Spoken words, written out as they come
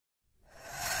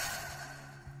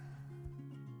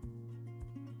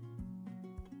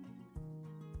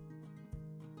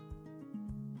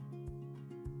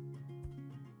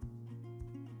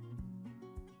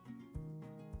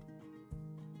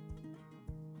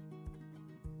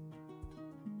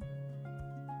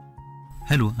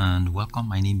Hello and welcome.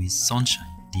 My name is Sunshine,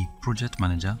 the project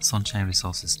manager, Sunshine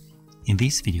Resources. In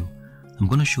this video, I'm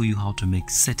going to show you how to make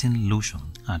setting lotion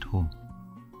at home.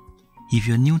 If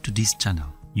you're new to this channel,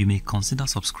 you may consider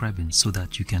subscribing so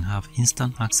that you can have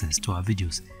instant access to our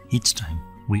videos each time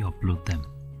we upload them.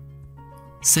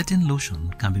 Setting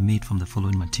lotion can be made from the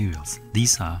following materials.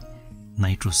 These are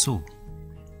nitrosol,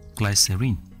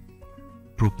 glycerin,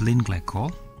 propylene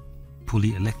glycol,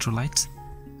 polyelectrolyte,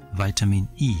 vitamin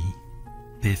E,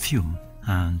 perfume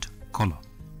and color.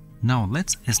 Now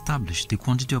let's establish the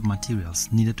quantity of materials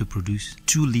needed to produce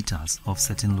 2 liters of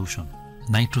setting lotion.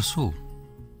 Nitrosol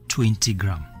 20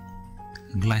 gram,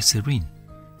 glycerin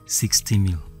 60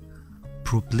 ml,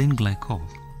 propylene glycol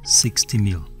 60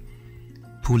 ml,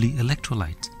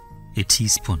 polyelectrolyte a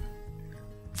teaspoon,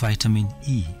 vitamin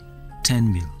E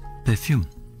 10 ml, perfume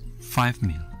 5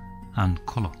 ml and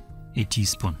color a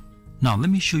teaspoon. Now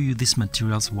let me show you these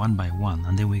materials one by one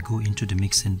and then we go into the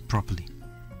mixing properly.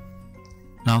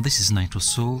 Now this is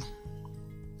nitrosol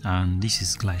and this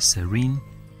is glycerin,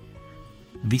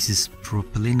 this is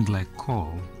propylene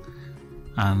glycol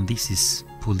and this is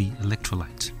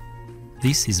polyelectrolyte.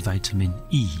 This is vitamin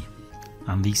E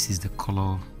and this is the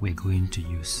color we're going to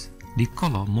use. The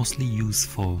color mostly used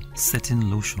for setting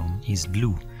lotion is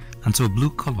blue, and so blue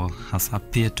color has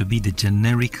appeared to be the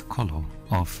generic color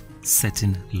of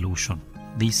setting lotion.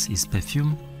 This is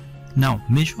perfume. Now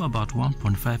measure about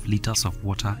 1.5 liters of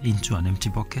water into an empty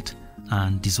bucket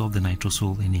and dissolve the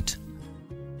nitrosol in it.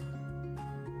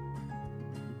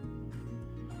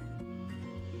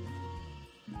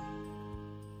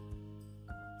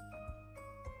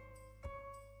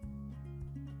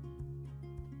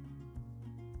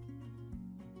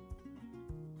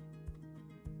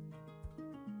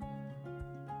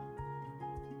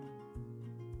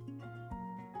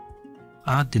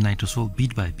 Add the nitrosol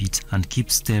bit by bit and keep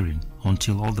stirring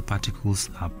until all the particles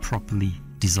are properly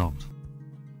dissolved.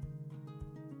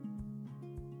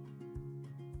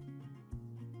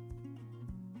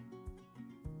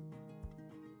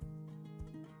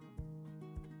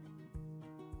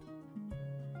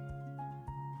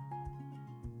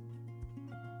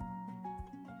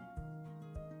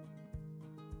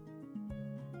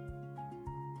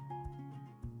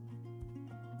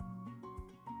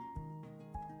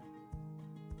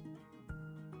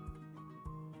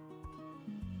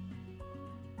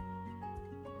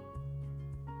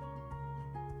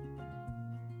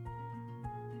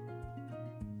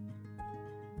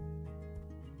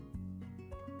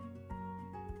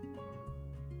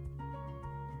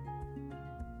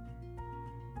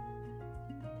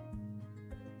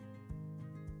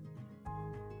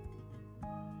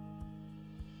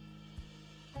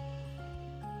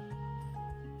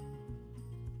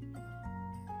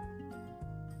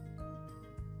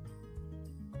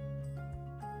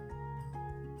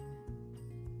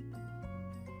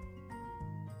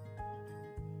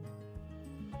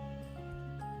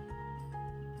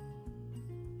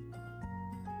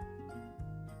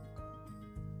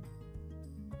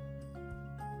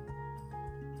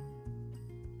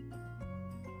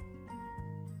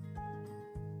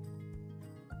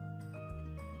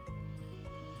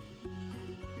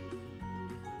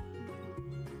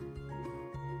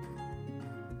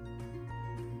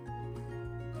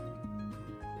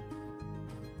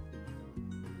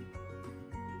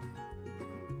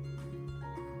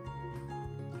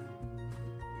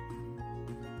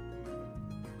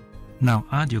 Now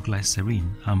add your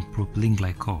glycerin and propylene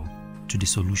glycol to the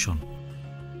solution.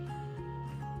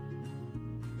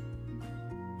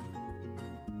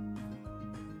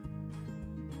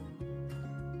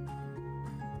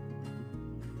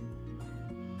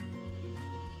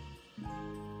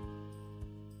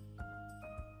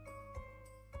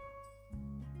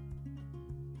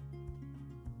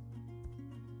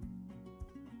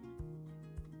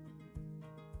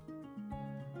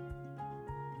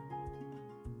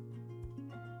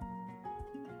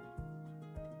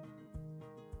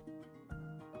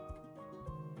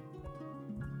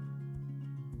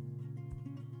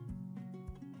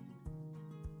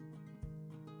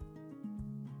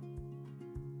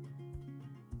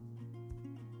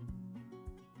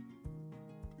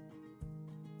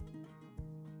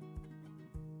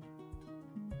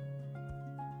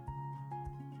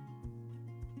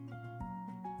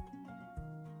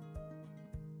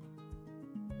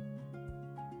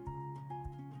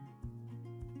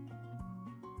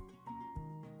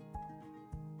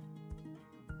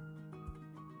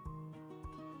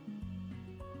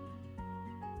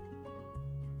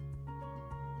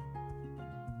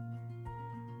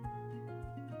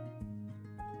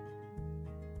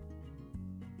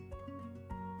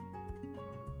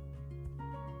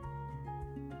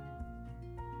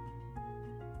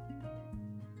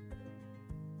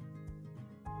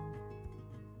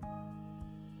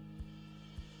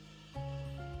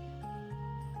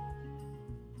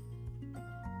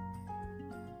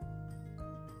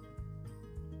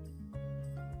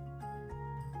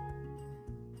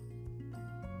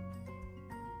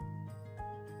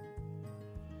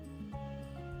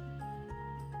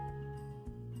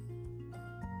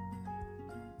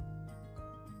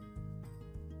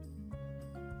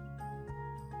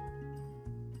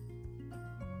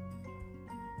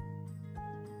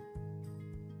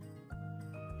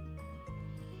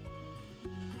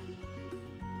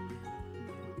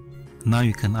 Now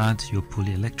you can add your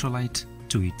polyelectrolyte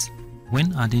to it.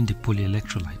 When adding the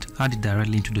polyelectrolyte, add it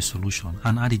directly into the solution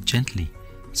and add it gently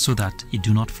so that it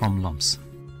do not form lumps.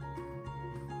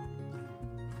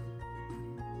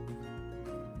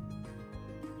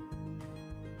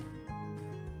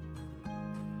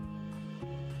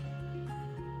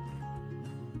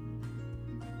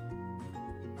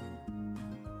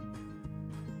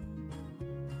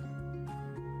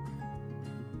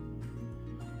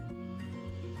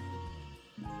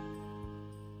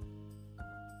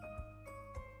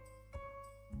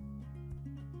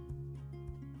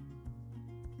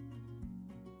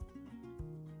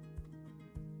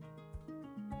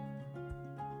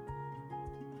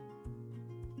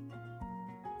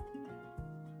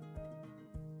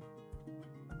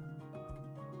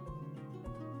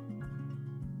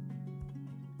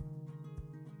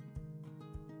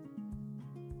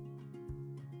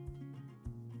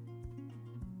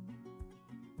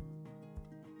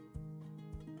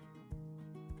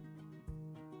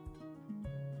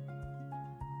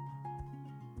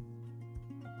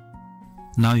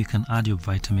 Now you can add your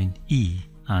vitamin E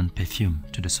and perfume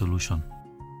to the solution.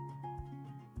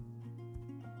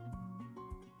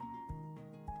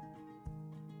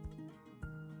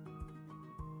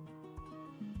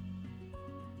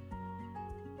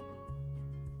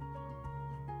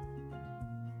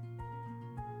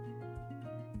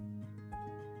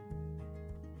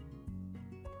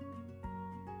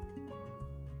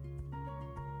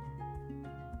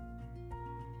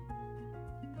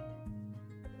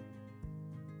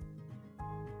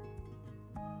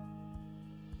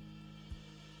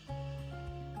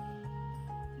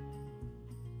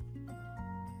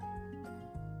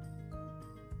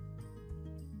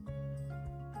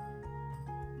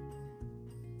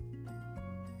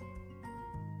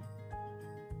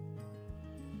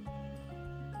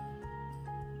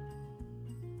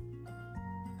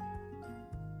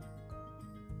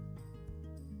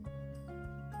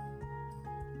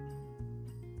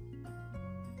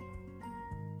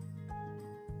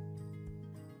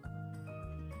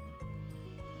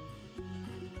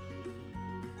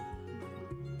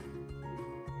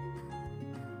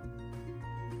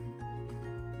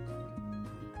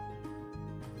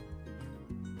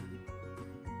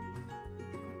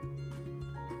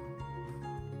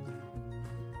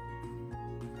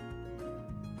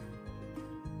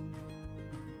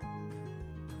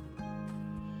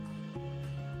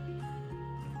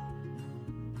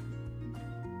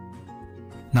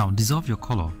 Now dissolve your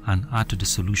color and add to the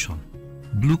solution.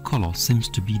 Blue color seems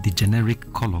to be the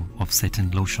generic color of setting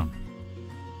lotion.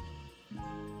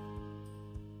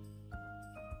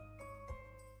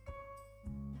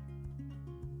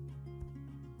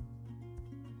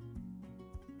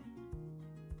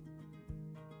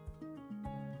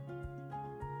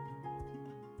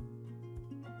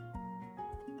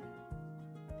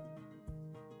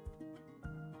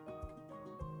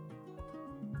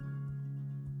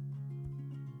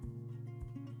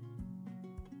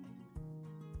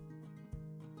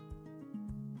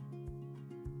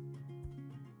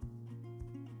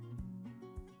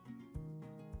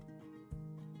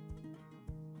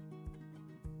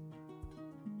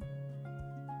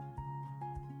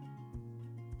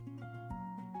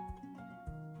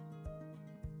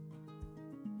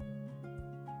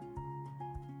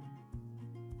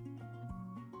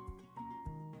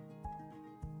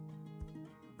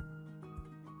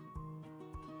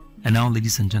 And now,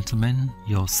 ladies and gentlemen,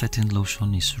 your setting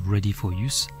lotion is ready for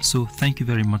use. So thank you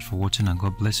very much for watching, and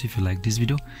God bless you. If you like this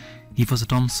video, give us a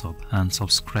thumbs up and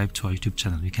subscribe to our YouTube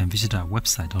channel. You can visit our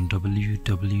website on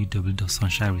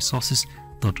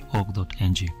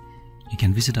www.sunshineresources.org.ng. You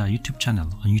can visit our YouTube channel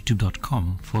on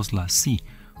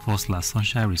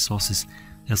youtube.com/c/Sunshine Resources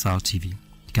SRTV.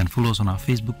 You can follow us on our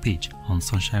Facebook page on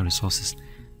Sunshine Resources.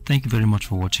 Thank you very much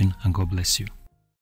for watching, and God bless you.